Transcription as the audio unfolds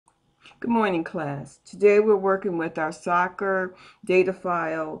Good morning, class. Today we're working with our soccer data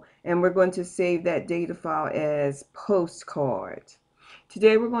file, and we're going to save that data file as postcard.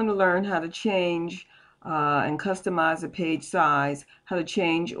 Today we're going to learn how to change and customize a page size, how to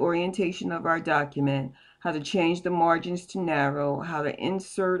change orientation of our document, how to change the margins to narrow, how to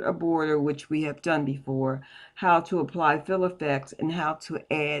insert a border, which we have done before, how to apply fill effects, and how to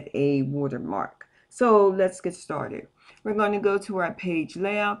add a watermark. So let's get started. We're going to go to our page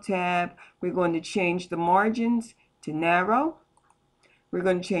layout tab. We're going to change the margins to narrow. We're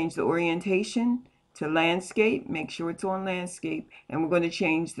going to change the orientation to landscape. Make sure it's on landscape. And we're going to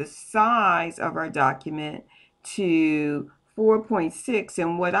change the size of our document to 4.6.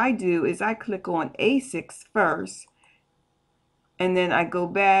 And what I do is I click on A6 first. And then I go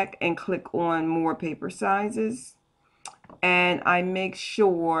back and click on more paper sizes. And I make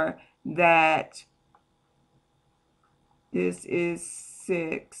sure that this is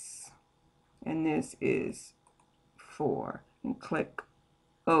 6 and this is 4 and click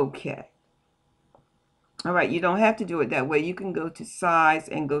OK. All right, you don't have to do it that way. You can go to size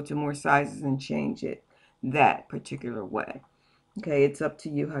and go to more sizes and change it that particular way. Okay, it's up to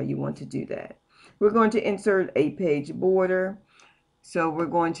you how you want to do that. We're going to insert a page border. So we're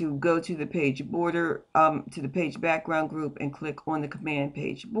going to go to the page border, to the page background group and click on the command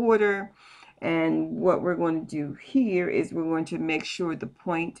page border. And what we're going to do here is we're going to make sure the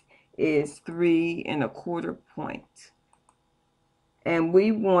point is 3¼ point. And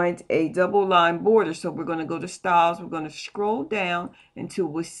we want a double line border. So we're going to go to styles. We're going to scroll down until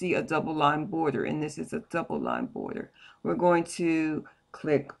we see a double line border. And this is a double line border. We're going to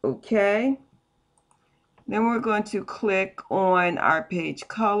click OK. Then we're going to click on our page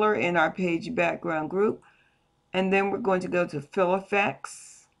color in our page background group. And then we're going to go to fill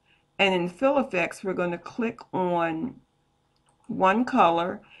effects. And in fill effects, we're going to click on one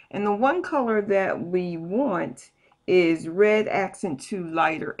color. And the one color that we want is red accent to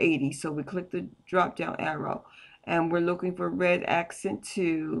lighter 80. So we click the drop down arrow and we're looking for red accent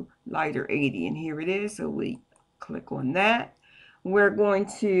to lighter 80. And here it is. So we click on that. We're going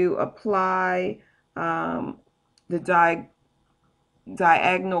to apply the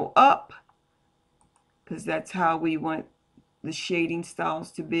diagonal up because that's how we want the shading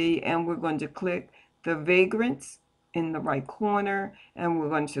styles to be, and we're going to click the vagrants in the right corner and we're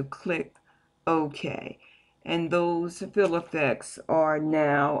going to click OK, and those fill effects are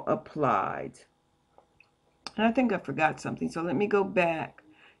now applied. And I think I forgot something, so let me go back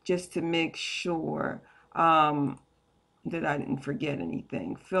just to make sure that I didn't forget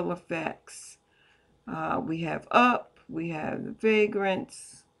anything. Fill effects, we have up, we have the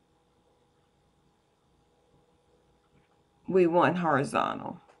vagrants, we want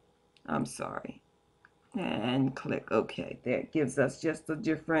horizontal, I'm sorry, and click OK. That gives us just a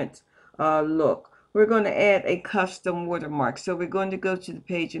different look. We're going to add a custom watermark. So we're going to go to the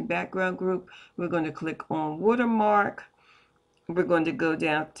page and background group. We're going to click on watermark. We're going to go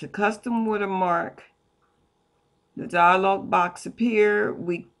down to custom watermark. The dialog box appears.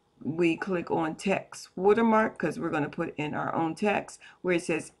 We click on text watermark because we're going to put in our own text. Where it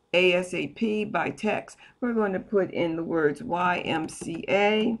says ASAP by text, we're going to put in the words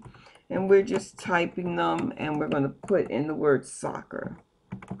YMCA, and we're just typing them, and we're going to put in the word soccer.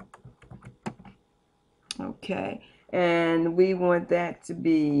 Okay, and we want that to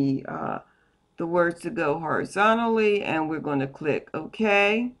be the words to go horizontally, and we're going to click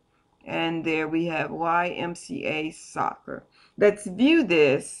OK. And there we have YMCA soccer. Let's view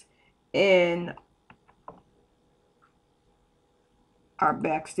this in our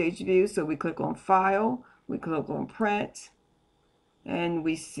backstage view. So we click on File, we click on Print, and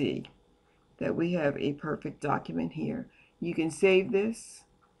we see that we have a perfect document here. You can save this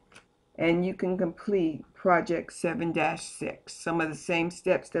and you can complete project 7-6. Some of the same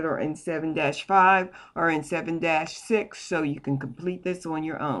steps that are in 7-5 are in 7-6, so you can complete this on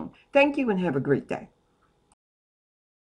your own. Thank you and have a great day.